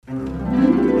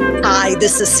Hi,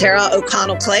 this is Sarah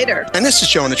O'Connell Clater. And this is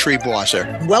Jonah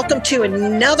Triebwasser. Welcome to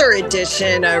another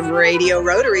edition of Radio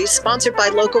Rotary, sponsored by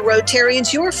local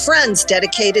Rotarians, your friends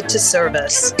dedicated to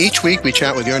service. Each week, we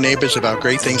chat with your neighbors about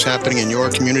great things happening in your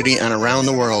community and around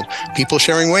the world. People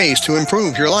sharing ways to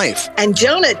improve your life. And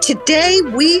Jonah, today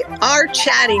we are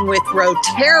chatting with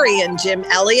Rotarian Jim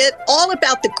Elliott all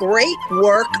about the great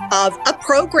work of a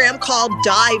program called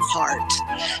Dive Heart.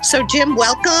 So, Jim,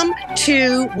 welcome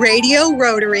to Radio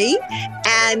Rotary.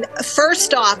 And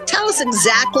first off, tell us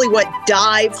exactly what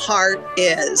Dive Heart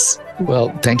is.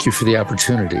 Well, thank you for the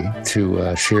opportunity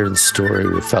to share the story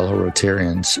with fellow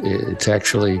Rotarians. It's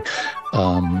actually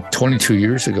 22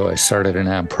 years ago, I started a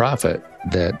nonprofit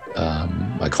that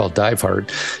I called Dive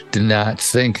Heart. Did not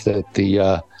think that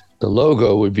the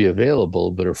logo would be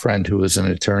available, but a friend who was an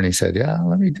attorney said, yeah,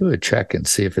 let me do a check and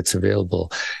see if it's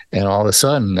available. And all of a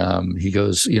sudden, he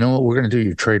goes, you know what, we're going to do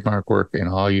your trademark work and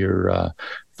all your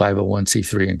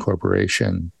 501c3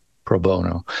 incorporation pro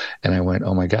bono. And I went,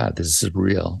 oh my God, this is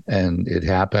real. And it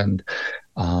happened.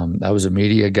 I was a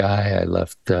media guy. I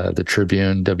left the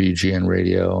Tribune, WGN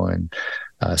Radio, and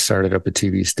started up a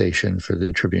TV station for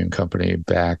the Tribune Company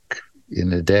back in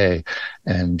the day,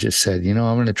 and just said, you know,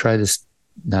 I'm going to try this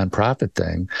nonprofit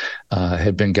thing.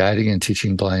 Had been guiding and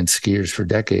teaching blind skiers for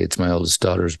decades. My oldest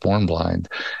daughter's born blind,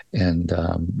 and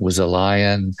was a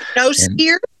lion. Snow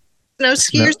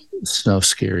skiers? Snow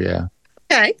skier, yeah.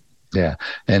 Okay. Yeah,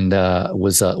 and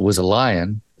was a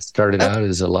lion. Started out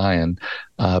as a lion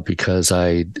because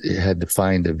I had to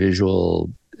find a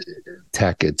visual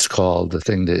tech, it's called, the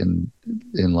thing to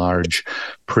enlarge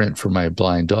print for my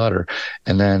blind daughter,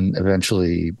 and then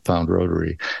eventually found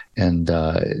Rotary and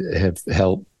have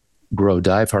helped grow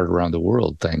Dive Heart around the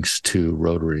world thanks to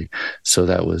Rotary. So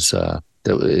that was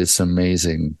it's an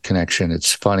amazing connection.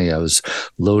 It's funny, I was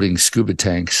loading scuba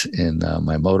tanks in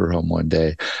my motorhome one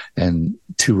day, and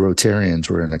two Rotarians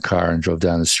were in a car and drove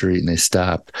down the street, and they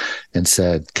stopped and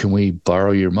said, can we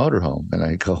borrow your motorhome? And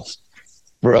I go,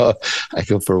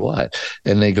 for what?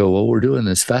 And they go, well, we're doing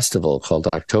this festival called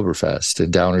Oktoberfest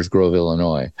in Downers Grove,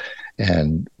 Illinois,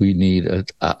 and we need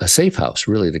a safe house,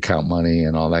 really, to count money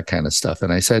and all that kind of stuff.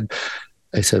 And I said,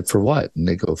 for what? And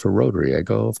they go, for Rotary. I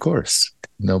go, of course,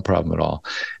 no problem at all.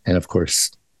 And of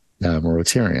course, now I'm a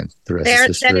Rotarian. The rest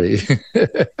is history.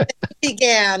 It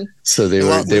began. So we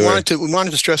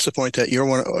wanted to stress the point that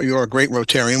you're a great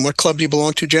Rotarian. What club do you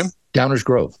belong to, Jim? Downers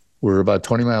Grove. We're about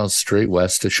 20 miles straight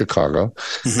west of Chicago.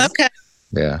 Mm-hmm. Okay.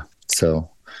 Yeah. So.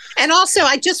 And also,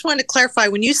 I just want to clarify,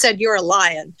 when you said you're a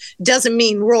lion, doesn't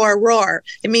mean roar, roar.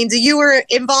 It means that you were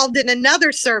involved in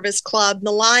another service club,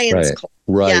 the Lions Club.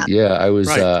 Right. Yeah. I was,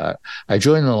 I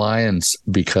joined the Lions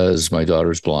because my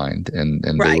daughter's blind and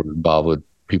they were involved with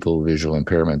people with visual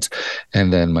impairments.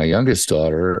 And then my youngest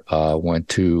daughter went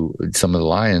to some of the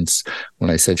Lions.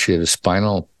 When I said she had a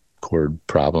spinal cord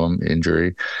problem,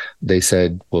 injury, they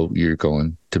said, well, you're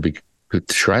going to be at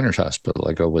the Shriners Hospital.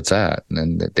 I go, what's that?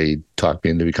 And then they talked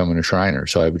me into becoming a Shriner.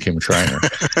 So I became a Shriner.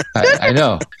 I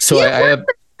know. So I have,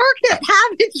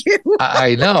 haven't you?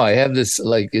 I know. I have this,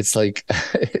 it's like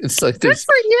good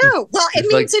for you. Well,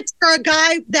 it means it's for a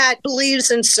guy that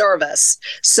believes in service.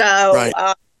 So,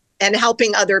 and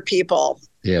helping other people.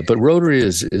 Yeah. But Rotary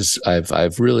is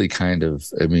I've really kind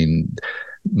of,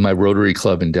 my Rotary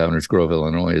Club in Downers Grove,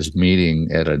 Illinois, is meeting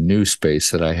at a new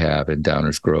space that I have in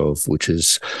Downers Grove, which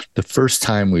is the first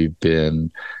time we've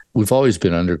always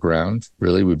been underground.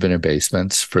 Really, we've been in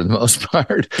basements for the most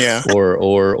part. Yeah.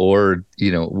 Or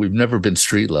we've never been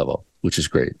street level, which is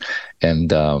great. And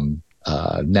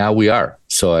now we are.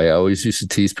 So I always used to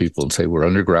tease people and say we're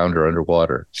underground or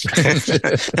underwater.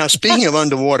 Now, speaking of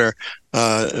underwater,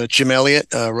 Jim Elliott,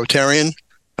 Rotarian,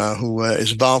 who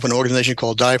is involved in an organization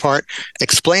called Dive Heart.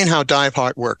 Explain how Dive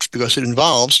Heart works, because it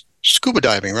involves scuba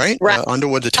diving, right?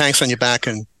 Underwater, the tanks on your back,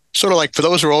 and sort of like, for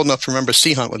those who are old enough to remember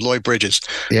Sea Hunt with Lloyd Bridges.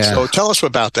 Yeah. So tell us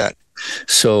about that.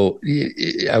 So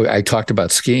I talked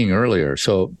about skiing earlier.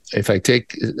 So if I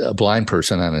take a blind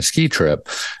person on a ski trip,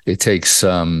 it takes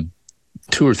 2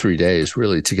 or 3 days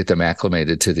really to get them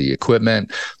acclimated to the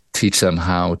equipment, teach them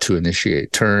how to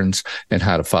initiate turns and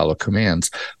how to follow commands.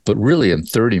 But really in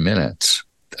 30 minutes,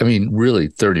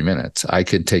 I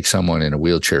could take someone in a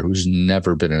wheelchair who's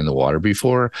never been in the water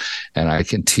before, and I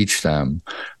can teach them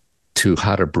to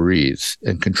how to breathe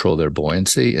and control their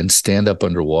buoyancy and stand up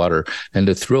underwater. And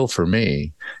the thrill for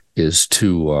me is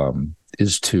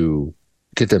to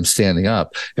get them standing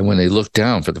up. And when they look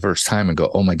down for the first time and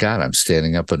go, oh my God, I'm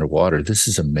standing up underwater. This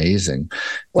is amazing.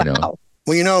 Wow.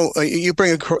 Well, you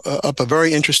bring up a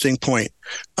very interesting point.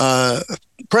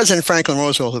 President Franklin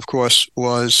Roosevelt, of course,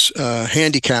 was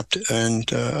handicapped and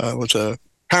was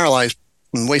paralyzed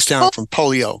from the waist down from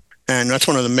polio. And that's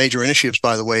one of the major initiatives,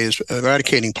 by the way, is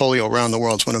eradicating polio around the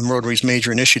world. It's one of Rotary's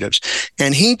major initiatives.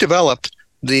 And he developed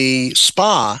the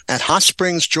spa at Hot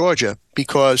Springs, Georgia,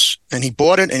 and he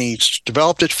bought it and he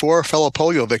developed it for fellow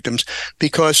polio victims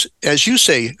because, as you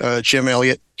say, Jim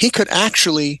Elliott, he could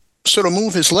actually sort of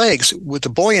move his legs with the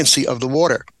buoyancy of the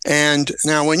water. And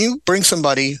now when you bring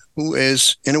somebody who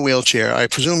is in a wheelchair, I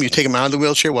presume you take them out of the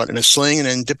wheelchair, in a sling, and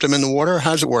then dip them in the water?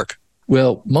 How does it work?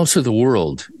 Well, most of the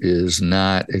world is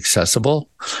not accessible.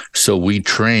 So we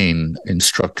train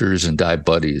instructors and dive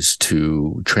buddies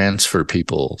to transfer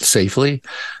people safely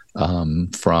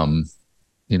from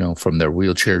their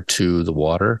wheelchair to the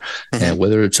water, and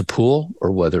whether it's a pool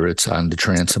or whether it's on the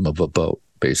transom of a boat,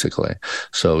 basically.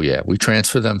 So, we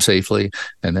transfer them safely.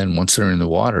 And then once they're in the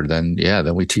water, then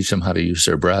we teach them how to use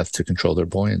their breath to control their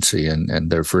buoyancy,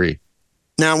 and they're free.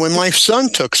 Now, when my son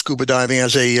took scuba diving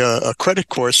as a credit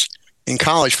course in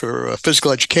college for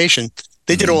physical education,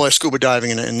 they did all their scuba diving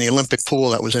in the Olympic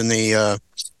pool that was in the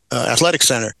athletic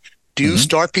center. Do you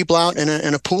start people out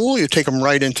in a pool, or you take them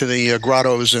right into the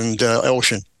grottos and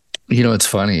ocean? It's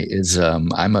funny is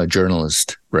I'm a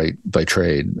journalist, right, by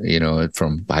trade,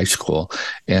 from high school.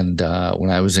 And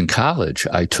when I was in college,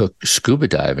 I took scuba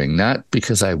diving, not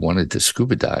because I wanted to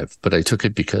scuba dive, but I took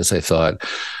it because I thought,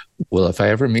 well, if I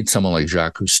ever meet someone like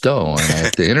Jacques Cousteau and I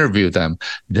have to interview them,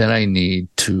 then I need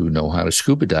to know how to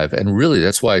scuba dive. And really,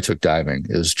 that's why I took diving.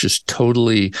 It was just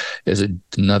totally as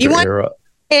another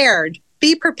era.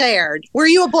 Be prepared. Were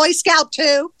you a Boy Scout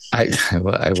too? I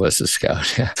was a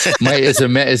scout. Yeah. As a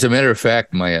matter of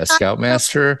fact, my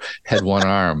scoutmaster had one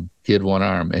arm. He had one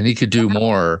arm, and he could do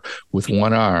more with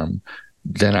one arm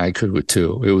than I could with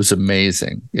two. It was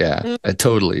amazing. Yeah,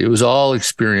 totally. It was all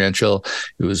experiential.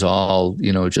 It was all,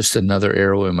 just another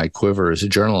arrow in my quiver as a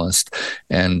journalist.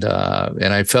 And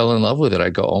I fell in love with it.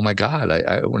 I go, oh my God,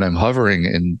 I when I'm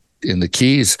hovering in the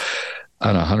Keys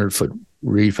on 100-foot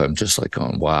reef, I'm just like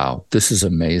going, wow, this is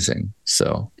amazing.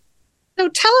 So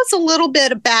tell us a little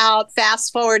bit about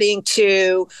fast forwarding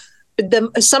to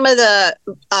some of the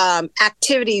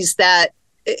activities that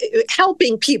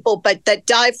helping people, but that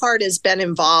Dive Heart has been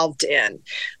involved in.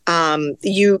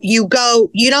 You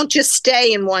don't just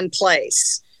stay in one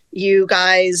place. You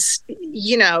guys,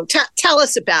 tell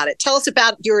us about it. Tell us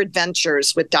about your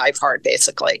adventures with Dive Heart,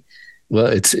 basically. Well,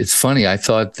 it's funny. I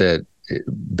thought that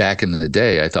back in the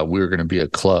day, I thought we were going to be a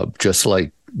club, just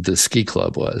like the ski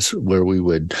club was, where we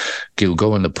would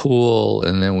go in the pool,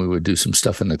 and then we would do some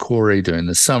stuff in the quarry during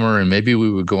the summer, and maybe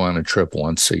we would go on a trip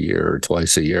once a year or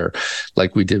twice a year,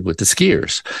 like we did with the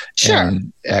skiers. Sure.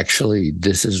 And actually,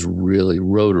 this is really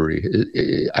Rotary.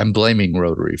 I'm blaming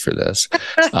Rotary for this.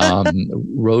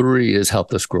 Rotary has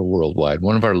helped us grow worldwide.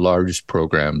 One of our largest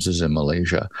programs is in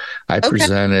Malaysia. I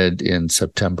presented in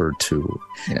September too.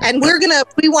 Yeah. And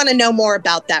we want to know more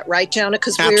about that, right, Jonah?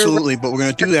 Absolutely, but we're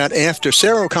going to do that after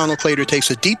Sarah O'Connell-Clater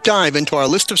takes a deep dive into our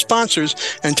list of sponsors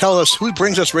and tell us who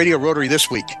brings us Radio Rotary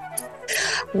this week.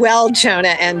 Well,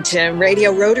 Jonah and Jim,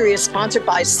 Radio Rotary is sponsored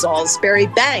by Salisbury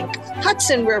Bank,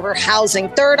 Hudson River Housing,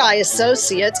 Third Eye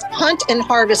Associates, Hunt and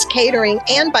Harvest Catering,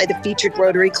 and by the featured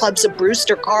Rotary clubs of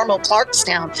Brewster, Carmel,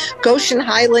 Clarkstown, Goshen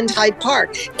Highland, Hyde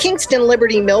Park, Kingston,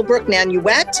 Liberty, Millbrook,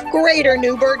 Nanuet, Greater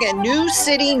Newburgh, and New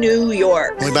City, New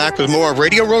York. We'll be back with more of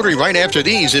Radio Rotary right after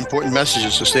these important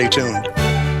messages, so stay tuned.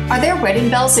 Are there wedding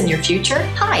bells in your future?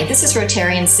 Hi, this is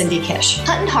Rotarian Cindy Kish.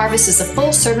 Hunt and Harvest is a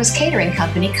full-service catering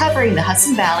company covering the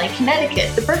Hudson Valley,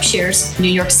 Connecticut, the Berkshires, New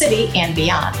York City, and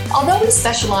beyond. Although we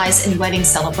specialize in wedding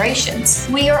celebrations,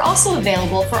 we are also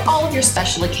available for all of your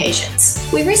special occasions.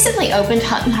 We recently opened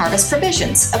Hunt and Harvest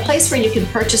Provisions, a place where you can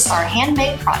purchase our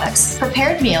handmade products,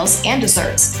 prepared meals, and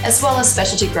desserts, as well as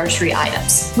specialty grocery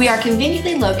items. We are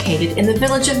conveniently located in the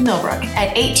village of Millbrook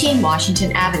at 18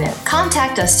 Washington Avenue.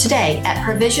 Contact us today at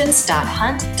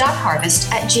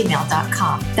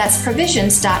provisions.hunt.harvest@gmail.com. That's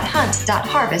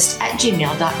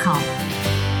provisions.hunt.harvest@gmail.com.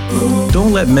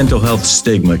 Don't let mental health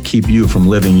stigma keep you from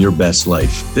living your best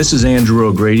life. This is Andrew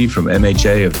O'Grady from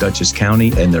MHA of Dutchess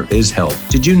County, and there is help.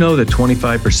 Did you know that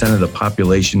 25% of the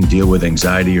population deal with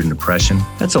anxiety or depression?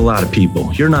 That's a lot of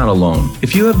people. You're not alone.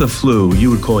 If you have the flu, you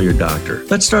would call your doctor.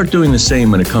 Let's start doing the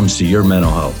same when it comes to your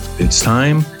mental health. It's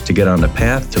time to get on the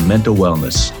path to mental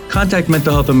wellness. Contact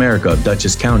Mental Health America of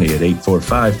Dutchess County at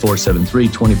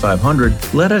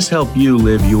 845-473-2500. Let us help you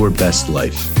live your best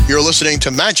life. You're listening to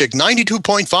Magic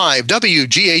 92.5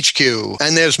 WGHQ,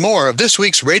 and there's more of this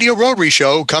week's Radio Rotary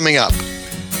Show coming up.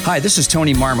 Hi, this is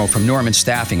Tony Marmo from Norman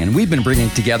Staffing, and we've been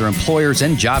bringing together employers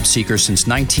and job seekers since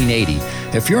 1980.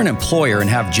 If you're an employer and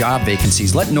have job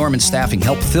vacancies, let Norman Staffing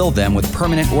help fill them with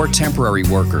permanent or temporary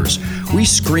workers. We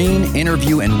screen,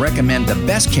 interview, and recommend the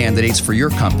best candidates for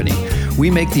your company. We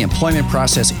make the employment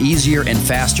process easier and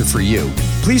faster for you.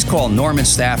 Please call Norman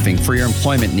Staffing for your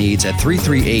employment needs at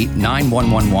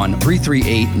 338-9111,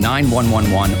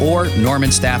 338-9111, or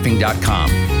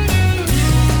normanstaffing.com.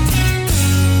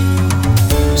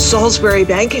 Salisbury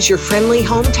Bank is your friendly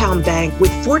hometown bank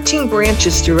with 14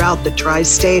 branches throughout the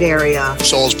tri-state area.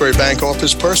 Salisbury Bank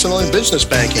offers personal and business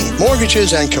banking,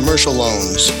 mortgages, and commercial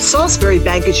loans. Salisbury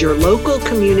Bank is your local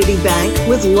community bank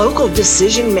with local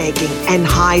decision-making and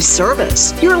high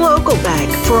service. Your local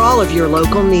bank for all of your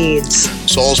local needs.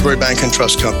 Salisbury Bank and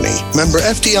Trust Company, member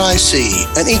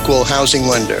FDIC, an equal housing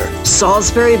lender.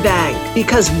 Salisbury Bank,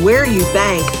 because where you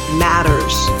bank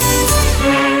matters.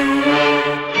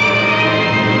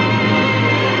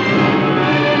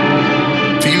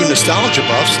 For you nostalgia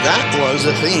buffs, that was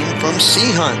a theme from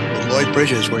Sea Hunt with Lloyd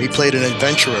Bridges, where he played an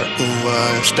adventurer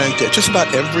who spent just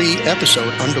about every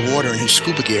episode underwater in his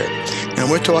scuba gear.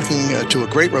 And we're talking to a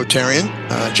great Rotarian,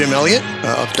 Jim Elliott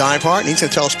of Dive Heart, and he's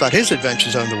going to tell us about his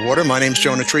adventures underwater. My name's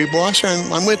Jonah Treeboss,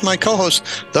 and I'm with my co-host,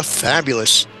 the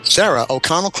fabulous Sarah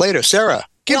O'Connell-Clater. Sarah,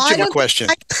 give Jim a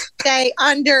question. I say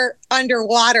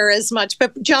underwater as much,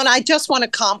 but Joan, I just want to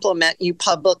compliment you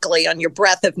publicly on your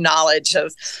breadth of knowledge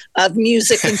of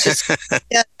music and just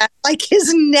like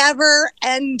his never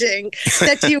ending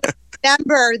that you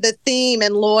remember the theme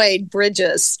in Lloyd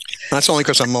Bridges. That's only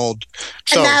because I'm old.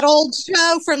 And that old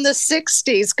show from the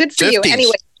 60s. Good for 50s. You.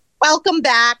 Anyway, welcome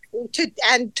back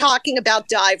and talking about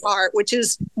Dive Heart, which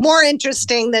is more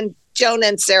interesting than Joan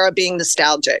and Sarah being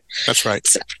nostalgic. That's right.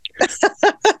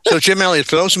 So, Jim Elliott,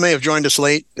 for those who may have joined us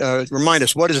late, remind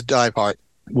us, what is Dive Heart?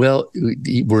 Well,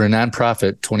 we're a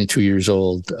nonprofit, 22 years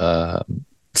old,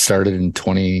 started in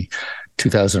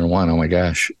 2001. Oh my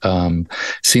gosh.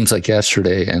 Seems like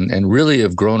yesterday, and really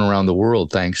have grown around the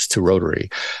world thanks to Rotary.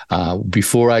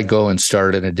 Before I go and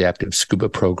start an adaptive scuba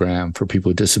program for people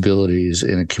with disabilities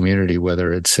in a community,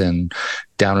 whether it's in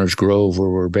Downers Grove where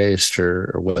we're based,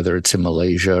 or whether it's in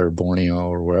Malaysia or Borneo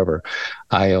or wherever,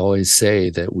 I always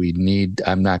say that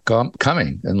I'm not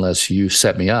coming unless you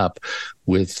set me up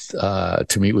with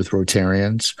to meet with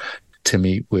Rotarians, to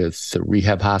meet with the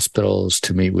rehab hospitals,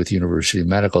 to meet with university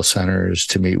medical centers,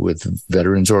 to meet with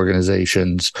veterans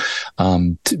organizations.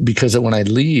 Because when I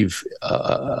leave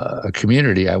a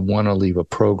community, I want to leave a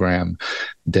program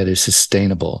that is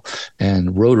sustainable.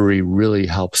 And Rotary really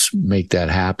helps make that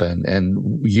happen.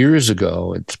 And years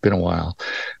ago, it's been a while,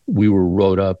 we were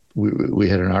wrote up, we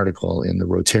had an article in the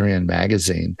Rotarian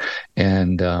magazine,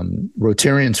 and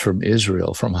Rotarians from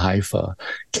Israel, from Haifa,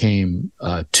 came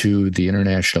to the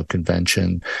international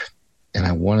convention. And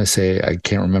I want to say, I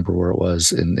can't remember where it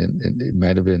was, and it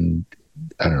might have been,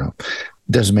 I don't know,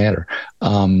 doesn't matter.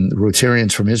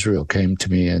 Rotarians from Israel came to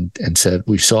me and said,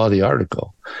 we saw the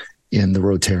article in the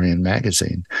Rotarian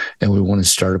magazine, and we want to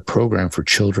start a program for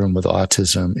children with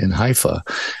autism in Haifa.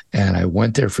 And I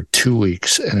went there for 2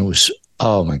 weeks, and it was,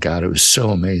 oh my God, it was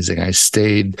so amazing. I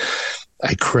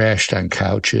crashed on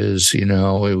couches, it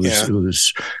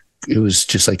was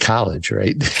just like college,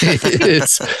 right?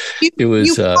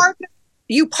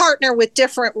 You partner with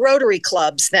different Rotary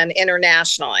clubs then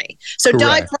internationally. So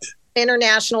Dive Heart is an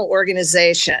international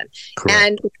organization. Correct.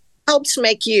 And helps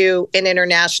make you an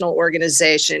international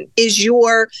organization is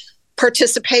your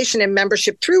participation and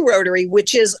membership through Rotary,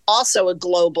 which is also a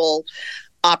global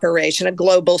operation, a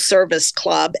global service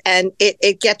club, and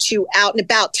it gets you out and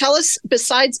about. Tell us,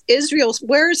 besides Israel,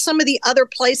 where are some of the other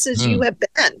places you have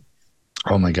been?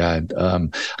 Oh my God.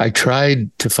 I tried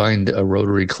to find a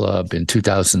Rotary club in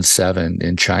 2007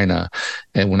 in China,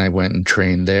 and when I went and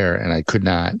trained there, and I could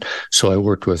not. So I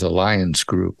worked with a Lions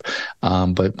group.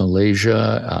 But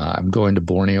Malaysia, I'm going to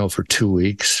Borneo for 2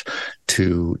 weeks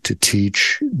to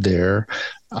teach there.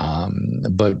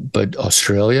 But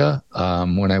Australia,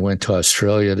 when I went to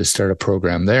Australia to start a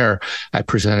program there, I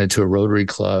presented to a Rotary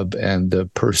club, and the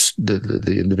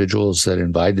individuals that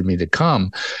invited me to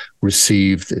come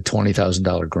received a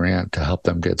 $20,000 grant to help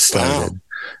them get started. Wow.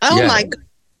 Oh my God.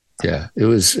 Yeah, it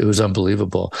was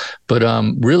unbelievable. But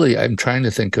really, I'm trying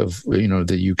to think of,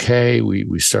 the UK.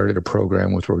 We started a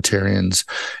program with Rotarians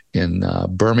in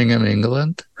Birmingham,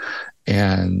 England.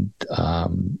 And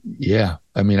I'm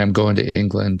going to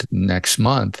England next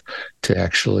month to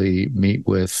actually meet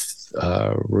with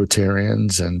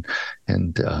Rotarians,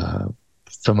 and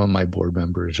some of my board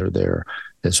members are there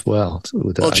as well.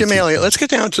 Well, Jim Elliott, let's get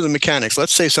down to the mechanics.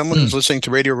 Let's say someone who's listening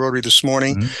to Radio Rotary this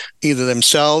morning, either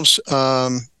themselves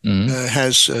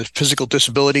has physical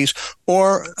disabilities,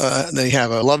 or they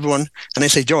have a loved one, and they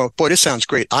say, Joe, boy, this sounds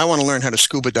great. I want to learn how to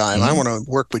scuba dive. I want to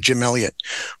work with Jim Elliot.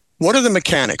 What are the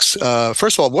mechanics?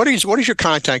 First of all, what is your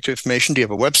contact information? Do you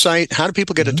have a website? How do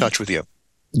people get in touch with you?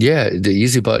 Yeah, the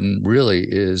easy button really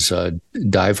is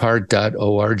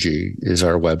diveheart.org is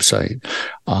our website.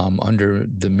 Under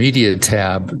the media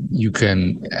tab, you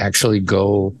can actually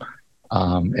go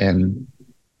and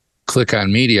click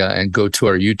on media and go to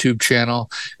our YouTube channel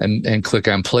and click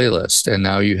on playlist. And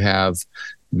now you have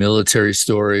military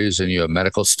stories, and you have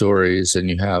medical stories, and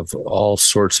you have all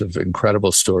sorts of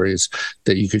incredible stories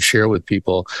that you could share with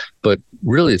people. But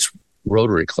really, it's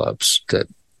Rotary clubs that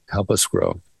help us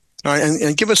grow. All right,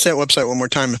 and give us that website one more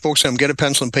time. And folks, get a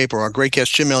pencil and paper. Our great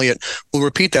guest, Jim Elliot, will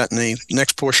repeat that in the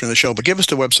next portion of the show. But give us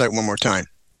the website one more time.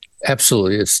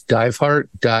 Absolutely. It's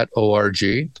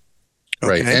diveheart.org.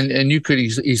 Right. Okay. And you could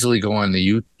easily go on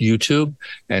the YouTube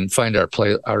and find our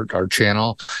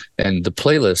channel. And the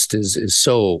playlist is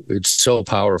so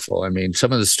powerful. I mean,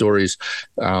 some of the stories,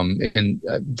 and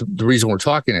the reason we're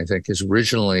talking, I think, is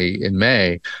originally in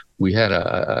May, we had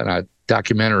a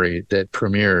documentary that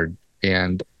premiered,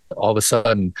 and all of a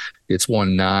sudden it's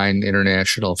won 9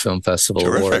 International Film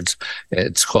Festival awards.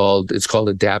 It's called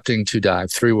Adapting to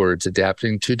Dive, 3 words,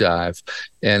 Adapting to Dive.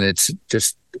 And it's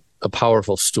just a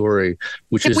powerful story,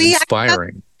 which is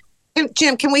inspiring.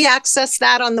 Jim, can we access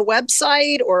that on the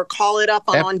website or call it up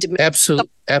on demand?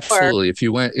 Absolutely. If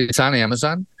you went, it's on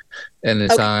Amazon, and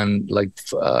it's on like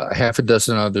half a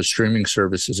dozen other streaming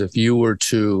services. If you were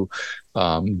to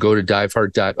go to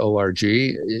diveheart.org,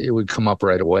 it would come up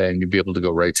right away, and you'd be able to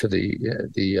go right to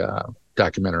the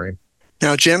documentary.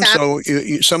 Now, Jim, so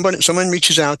someone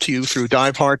reaches out to you through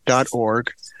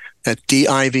diveheart.org, at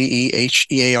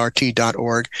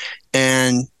diveheart.org,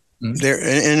 and they're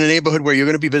in a neighborhood where you're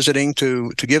going to be visiting to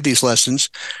give these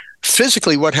lessons.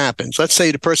 Physically, what happens? Let's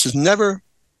say the person's never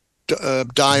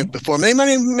dived before. They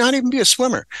might not even be a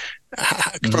swimmer.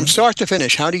 From start to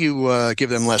finish, how do you give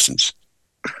them lessons?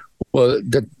 Well,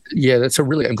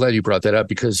 I'm glad you brought that up,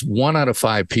 because 1 out of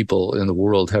 5 people in the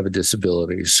world have a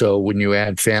disability. So when you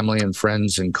add family and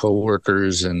friends and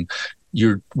coworkers, and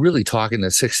you're really talking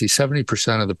that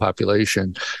 60-70% of the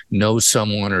population knows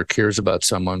someone or cares about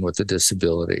someone with a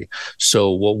disability.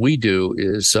 So what we do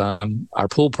is our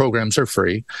pool programs are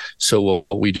free. So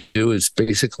what we do is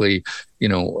basically,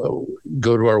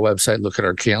 go to our website, look at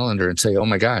our calendar, and say, oh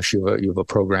my gosh, you have a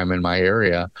program in my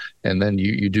area, and then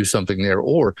you do something there,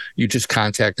 or you just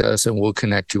contact us and we'll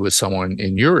connect you with someone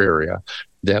in your area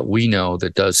that we know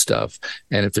that does stuff.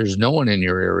 And if there's no one in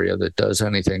your area that does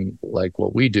anything like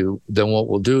what we do, then what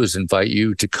we'll do is invite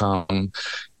you to come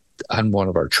on one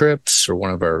of our trips or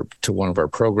one of our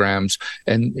programs.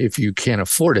 And if you can't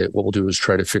afford it, what we'll do is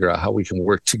try to figure out how we can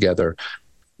work together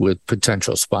with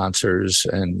potential sponsors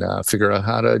and figure out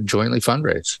how to jointly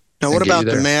fundraise. Now, what about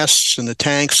the masks and the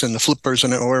tanks and the flippers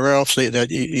and whatever else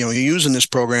that you use in this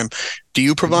program? Do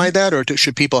you provide that, or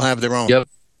should people have their own? Yep.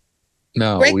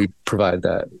 No, we provide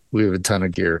that. We have a ton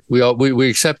of gear. We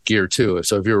accept gear too.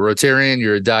 So if you're a Rotarian,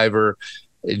 you're a diver,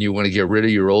 and you want to get rid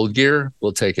of your old gear,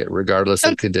 we'll take it regardless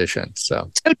of condition. So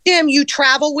Jim, you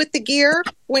travel with the gear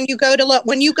when you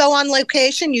go on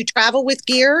location. You travel with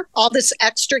gear, all this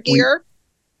extra gear.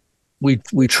 We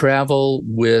travel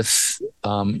with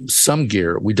some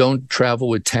gear. We don't travel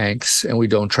with tanks, and we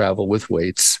don't travel with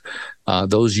weights.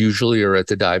 Those usually are at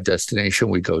the dive destination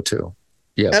we go to.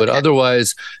 Yeah, okay. But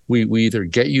otherwise, we either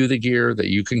get you the gear that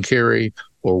you can carry,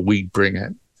 or we bring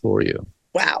it for you.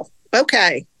 Wow.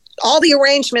 Okay. All the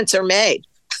arrangements are made.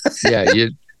 Yeah,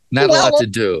 not a lot to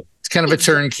do. It's kind of a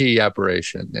turnkey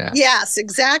operation. Yeah. Yes,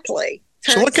 exactly.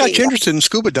 Turnkey. So what got you interested in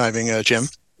scuba diving, Jim?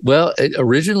 Well,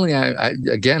 originally,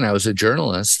 I was a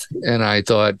journalist, and I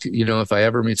thought, if I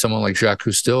ever meet someone like Jacques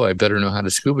Cousteau, I better know how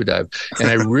to scuba dive. And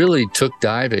I really took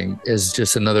diving as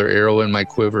just another arrow in my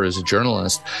quiver as a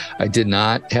journalist. I did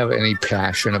not have any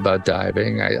passion about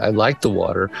diving. I liked the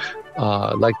water,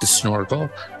 liked the snorkel,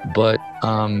 but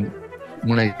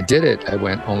when I did it, I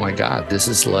went, oh my God, this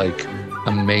is like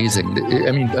amazing.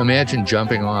 I mean, imagine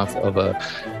jumping off of a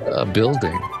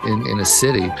building in a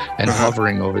city and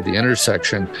hovering over the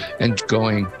intersection and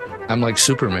going, I'm like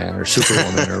Superman or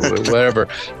Superwoman or whatever.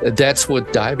 That's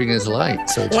what diving is like.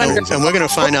 So it's wonderful. And we're going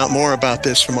to find out more about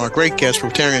this from our great guest,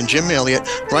 Rotarian Jim Elliot,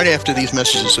 right after these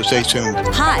messages, so stay tuned.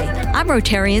 Hi, I'm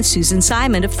Rotarian Susan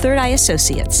Simon of Third Eye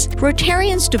Associates.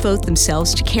 Rotarians devote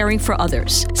themselves to caring for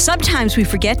others. Sometimes we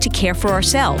forget to care for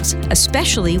ourselves,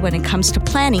 especially when it comes to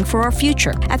planning for our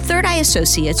future. At Third Eye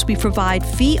Associates, we provide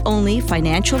fee-only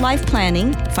financial life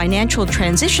planning, financial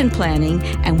transition planning,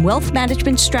 and wealth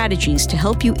management strategies to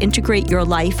help you integrate integrate your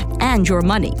life and your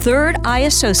money.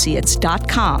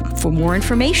 ThirdEyeAssociates.com for more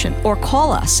information or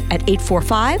call us at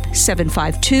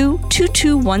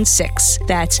 845-752-2216.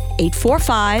 That's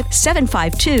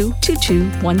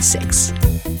 845-752-2216.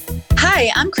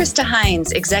 Hi, I'm Krista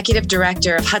Hines, Executive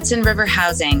Director of Hudson River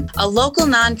Housing, a local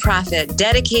nonprofit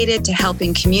dedicated to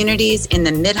helping communities in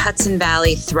the Mid-Hudson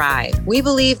Valley thrive. We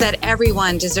believe that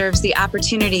everyone deserves the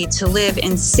opportunity to live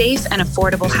in safe and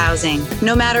affordable housing.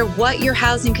 No matter what your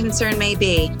housing concern may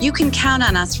be, you can count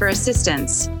on us for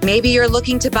assistance. Maybe you're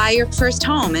looking to buy your first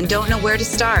home and don't know where to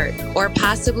start, or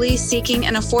possibly seeking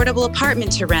an affordable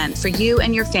apartment to rent for you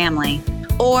and your family.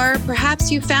 Or perhaps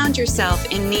you found yourself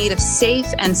in need of safe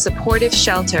and supportive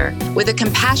shelter with a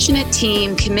compassionate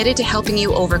team committed to helping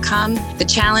you overcome the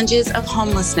challenges of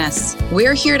homelessness.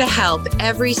 We're here to help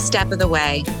every step of the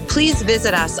way. Please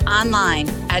visit us online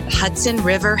at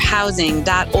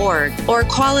hudsonriverhousing.org or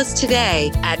call us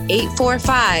today at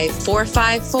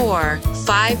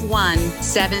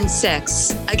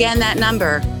 845-454-5176. Again, that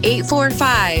number,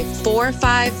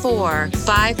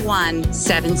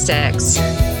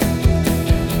 845-454-5176.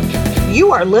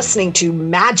 You are listening to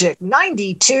Magic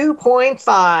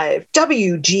 92.5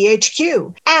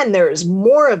 WGHQ, and there's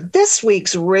more of this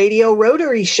week's Radio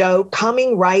Rotary Show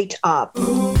coming right up.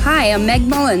 Hi, I'm Meg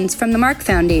Mullins from the Mark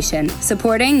Foundation,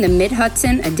 supporting the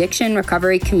Mid-Hudson addiction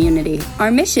recovery community. Our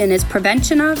mission is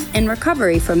prevention of and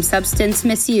recovery from substance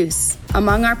misuse.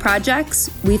 Among our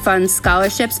projects, we fund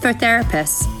scholarships for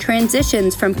therapists,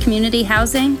 transitions from community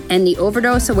housing, and the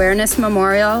Overdose Awareness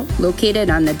Memorial located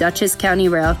on the Dutchess County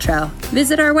Rail Trail.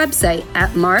 Visit our website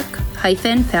at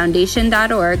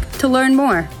mark-foundation.org to learn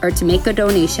more or to make a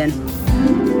donation.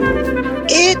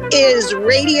 It is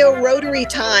Radio Rotary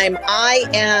time. I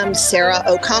am Sarah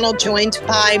O'Connell, joined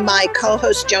by my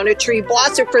co-host Jonah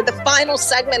Triebwasser for the final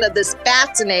segment of this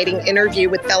fascinating interview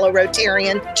with fellow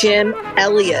Rotarian Jim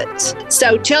Elliott.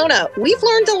 So, Jonah, we've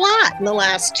learned a lot in the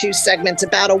last two segments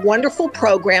about a wonderful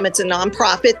program. It's a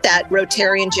nonprofit that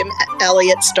Rotarian Jim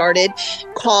Elliott started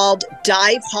called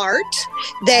Dive Heart.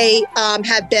 They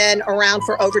have been around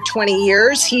for over 20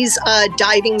 years. He's a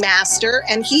diving master,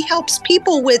 and he helps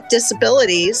people with disabilities.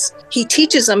 He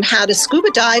teaches them how to scuba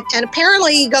dive, and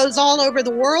apparently he goes all over the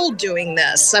world doing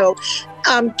this. So,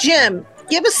 Jim,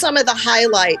 give us some of the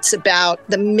highlights about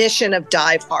the mission of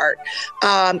Dive Heart.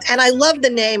 And I love the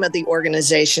name of the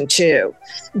organization too,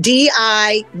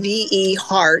 DIVE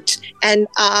Heart. And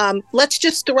let's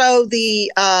just throw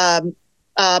the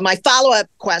my follow-up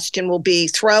question will be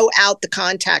throw out the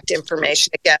contact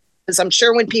information again, because I'm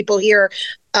sure when people hear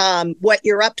what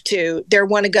you're up to, they're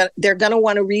going to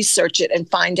want to research it and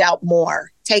find out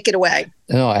more. Take it away.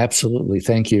 No, absolutely.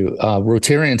 Thank you.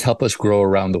 Rotarians help us grow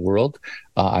around the world.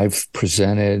 I've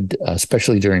presented,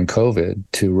 especially during COVID,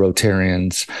 to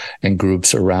Rotarians and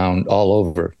groups around all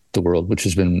over the world, which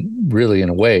has been really, in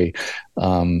a way,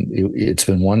 it's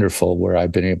been wonderful, where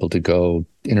I've been able to go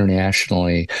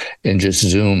internationally and just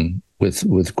Zoom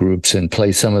with groups and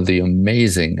play some of the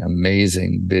amazing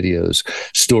videos,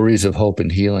 stories of hope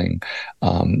and healing.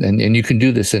 And you can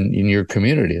do this in your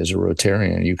community as a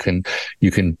Rotarian. You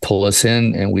can pull us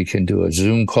in and we can do a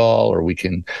Zoom call, or we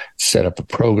can set up a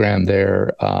program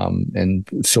there. And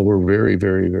so we're very,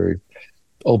 very, very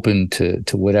open to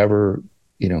whatever,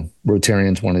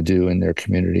 Rotarians want to do in their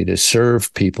community to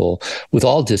serve people with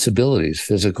all disabilities,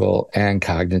 physical and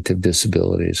cognitive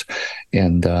disabilities.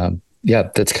 And,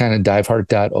 that's kind of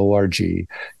diveheart.org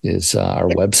is our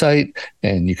website,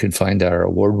 and you can find our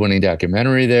award-winning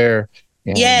documentary there.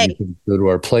 And Yay. You can go to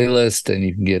our playlist, and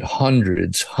you can get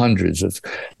hundreds of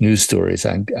news stories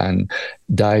on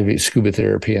diving, scuba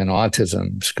therapy and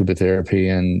autism, scuba therapy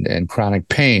and chronic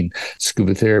pain,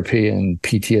 scuba therapy and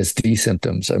PTSD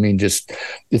symptoms. I mean, just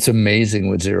it's amazing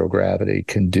what zero gravity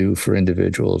can do for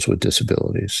individuals with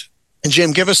disabilities. And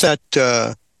Jim, give us that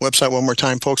website one more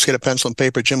time. Folks, get a pencil and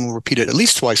paper. Jim will repeat it at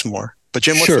least twice more. But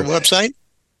Jim, what's the website?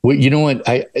 Well, you know what?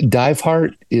 Dive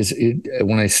Heart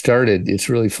when I started, it's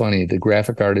really funny. The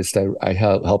graphic artist I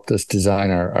helped us design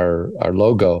our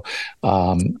logo.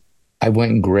 I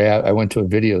went to a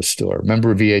video store.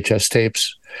 Remember VHS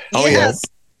tapes? Oh, yes.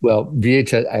 Well,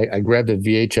 VHS. I grabbed a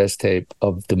VHS tape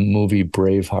of the movie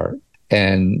Braveheart.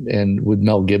 And with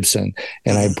Mel Gibson.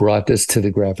 And I brought this to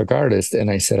the graphic artist, and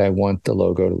I said, I want the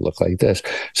logo to look like this.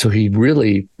 So he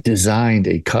really designed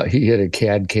he had a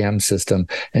CAD CAM system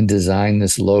and designed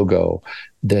this logo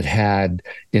that had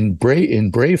in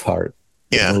Braveheart,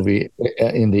 the movie,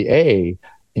 in the A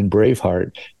in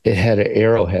Braveheart, it had an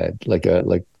arrowhead, like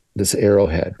this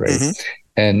arrowhead, right? Mm-hmm.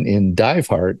 And in Dive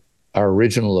Heart, our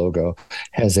original logo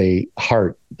has a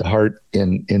heart, the heart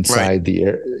inside the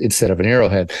air instead of an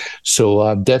arrowhead.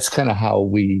 So that's kind of how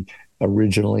we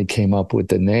originally came up with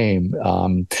the name.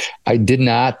 I did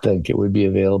not think it would be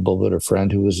available, but a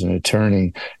friend who was an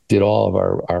attorney did all of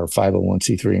our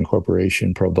 501c3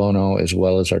 incorporation pro bono, as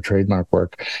well as our trademark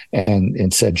work,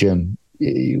 and said, Jim,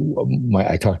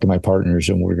 I talked to my partners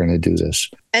and we're going to do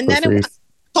this. And then it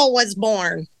was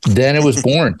born. Then it was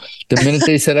born. The minute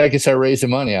they said I could start raising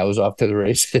money, I was off to the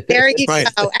races. There you go.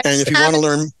 And if you want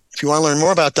to learn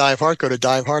more about DiveHeart, go to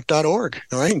diveheart.org,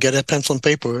 all right, and get a pencil and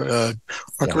paper.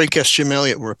 Our great guest, Jim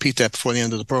Elliott, will repeat that before the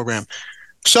end of the program.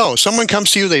 So someone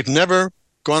comes to you, they've never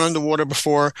gone underwater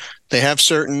before, they have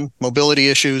certain mobility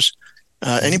issues.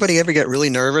 Anybody ever get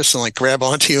really nervous and grab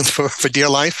onto you for dear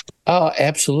life? Oh,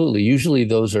 absolutely. Usually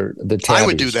those are the tabbies. I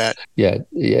would do that. Yeah.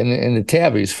 And the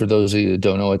tabbies, for those of you that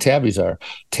don't know what tabbies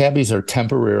are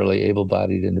temporarily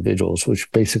able-bodied individuals,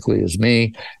 which basically is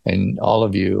me and all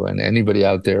of you and anybody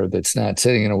out there that's not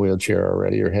sitting in a wheelchair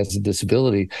already or has a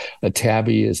disability. A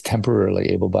tabby is temporarily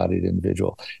able-bodied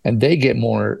individual, and they get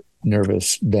more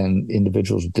nervous than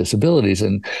individuals with disabilities.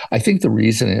 And I think the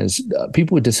reason is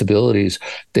people with disabilities,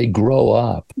 they grow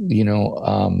up,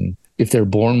 if they're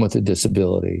born with a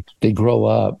disability, they grow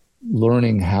up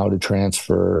learning how to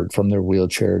transfer from their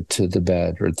wheelchair to the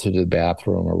bed or to the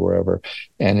bathroom or wherever.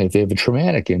 And if they have a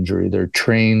traumatic injury, they're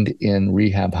trained in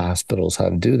rehab hospitals how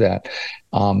to do that.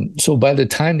 So by the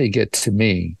time they get to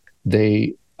me,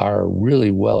 they are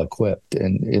really well equipped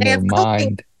and in their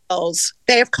mind.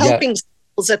 They have coping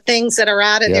skills of things that are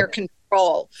out of their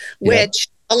control, which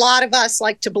a lot of us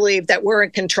like to believe that we're in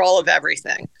control of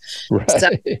everything. Right.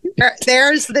 So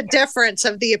there's the difference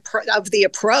of the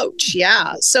approach.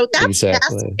 Yeah. So that's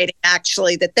fascinating,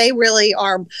 actually, that they really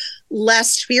are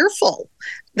less fearful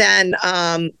than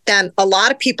a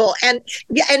lot of people. And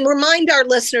remind our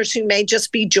listeners who may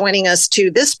just be joining us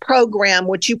too, this program,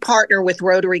 which you partner with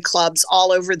Rotary clubs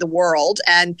all over the world,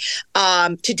 and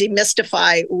to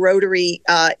demystify, Rotary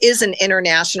is an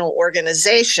international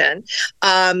organization.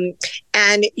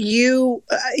 And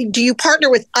do you partner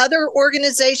with other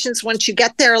organizations once you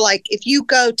get there? Like if you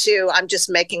go to, I'm just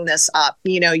making this up,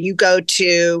 you go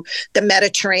to the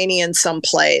Mediterranean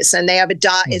someplace and they have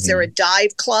is there a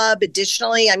dive club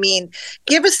additionally? I mean,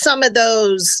 give us some of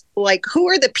those, who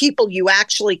are the people you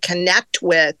actually connect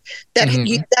with that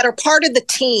that are part of the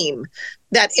team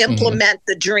that implement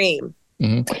the dream?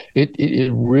 Mm-hmm.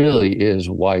 It really is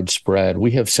widespread.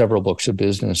 We have several books of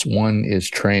business. One is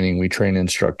training. We train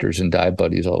instructors and dive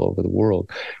buddies all over the world.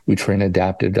 We train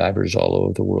adaptive divers all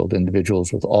over the world,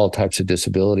 individuals with all types of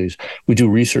disabilities. We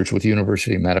do research with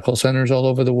university medical centers all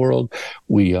over the world.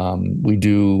 We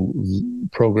do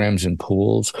programs in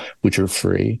pools, which are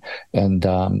free, and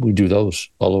we do those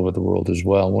all over the world as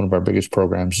well. One of our biggest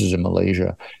programs is in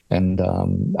Malaysia. And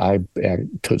I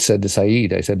said to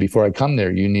Saeed, I said, before I come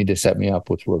there, you need to set me up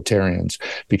with Rotarians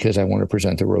because I want to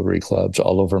present to Rotary clubs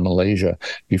all over Malaysia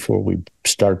before we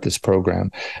start this program.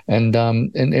 And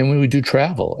when we do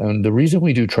travel, and the reason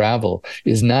we do travel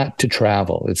is not to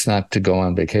travel. It's not to go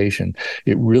on vacation.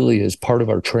 It really is part of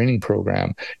our training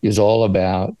program is all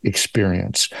about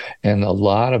experience. And a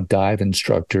lot of dive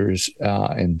instructors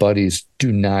and buddies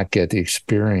do not get the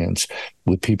experience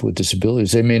with people with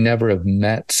disabilities. They may never have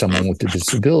met someone with a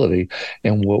disability.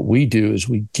 And what we do is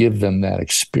we give them that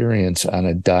experience on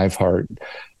a DiveHeart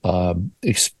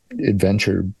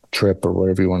adventure trip or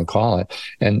whatever you want to call it.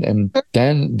 And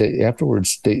then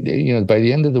afterwards, they by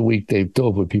the end of the week, they've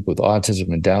dove with people with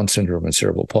autism and Down syndrome and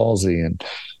cerebral palsy and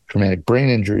traumatic brain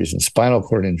injuries and spinal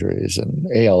cord injuries and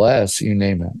ALS, you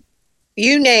name it.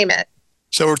 You name it.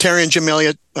 So Rotarian Jim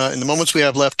Elliott, in the moments we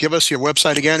have left, give us your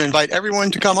website again. Invite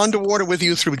everyone to come underwater with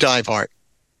you through DiveHeart.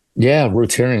 Yeah,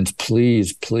 Rotarians,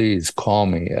 please call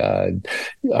me.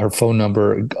 Our phone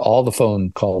number, all the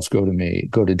phone calls go to me.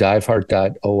 Go to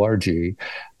diveheart.org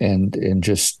and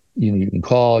just, you can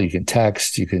call, you can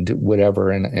text, you can do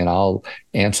whatever, and I'll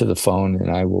answer the phone and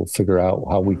I will figure out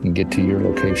how we can get to your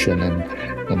location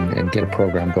and get a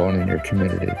program going in your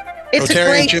community. It's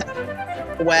Rotarian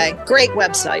great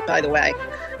website, by the way.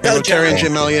 Rotarian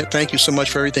Jim Elliott, thank you so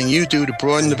much for everything you do to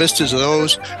broaden the vistas of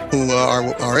those who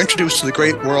are introduced to the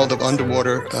great world of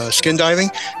underwater skin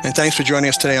diving. And thanks for joining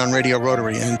us today on Radio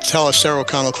Rotary. And tell us, Sarah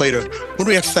O'Connell-Clater, who do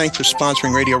we have to thank for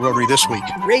sponsoring Radio Rotary this week?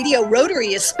 Radio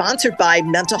Rotary is sponsored by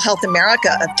Mental Health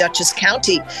America of Dutchess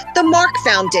County, the Mark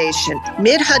Foundation,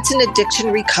 Mid-Hudson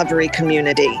Addiction Recovery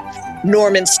Community,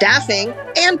 Norman Staffing,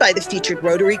 and by the featured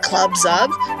Rotary clubs of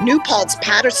New Paltz,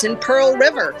 Patterson, Pearl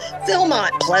River,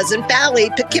 Philmont, Pleasant Valley,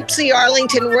 Poughkeepsie,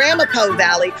 Arlington, Ramapo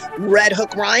Valley, Red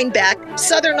Hook, Rhinebeck,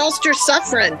 Southern Ulster,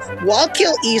 Suffern,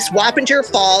 Wallkill East, Wappinger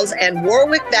Falls, and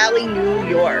Warwick Valley, New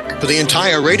York. For the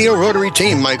entire Radio Rotary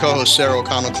team, my co-host Sarah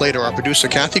O'Connell-Clater, our producer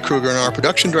Kathy Kruger, and our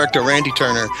production director Randy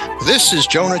Turner, this is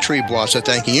Jonah Triebwasser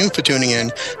thanking you for tuning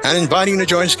in and inviting you to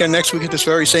join us again next week at this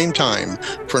very same time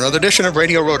for another edition of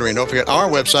Radio Rotary. And don't forget our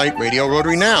website,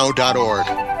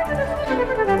 radiorotarynow.org.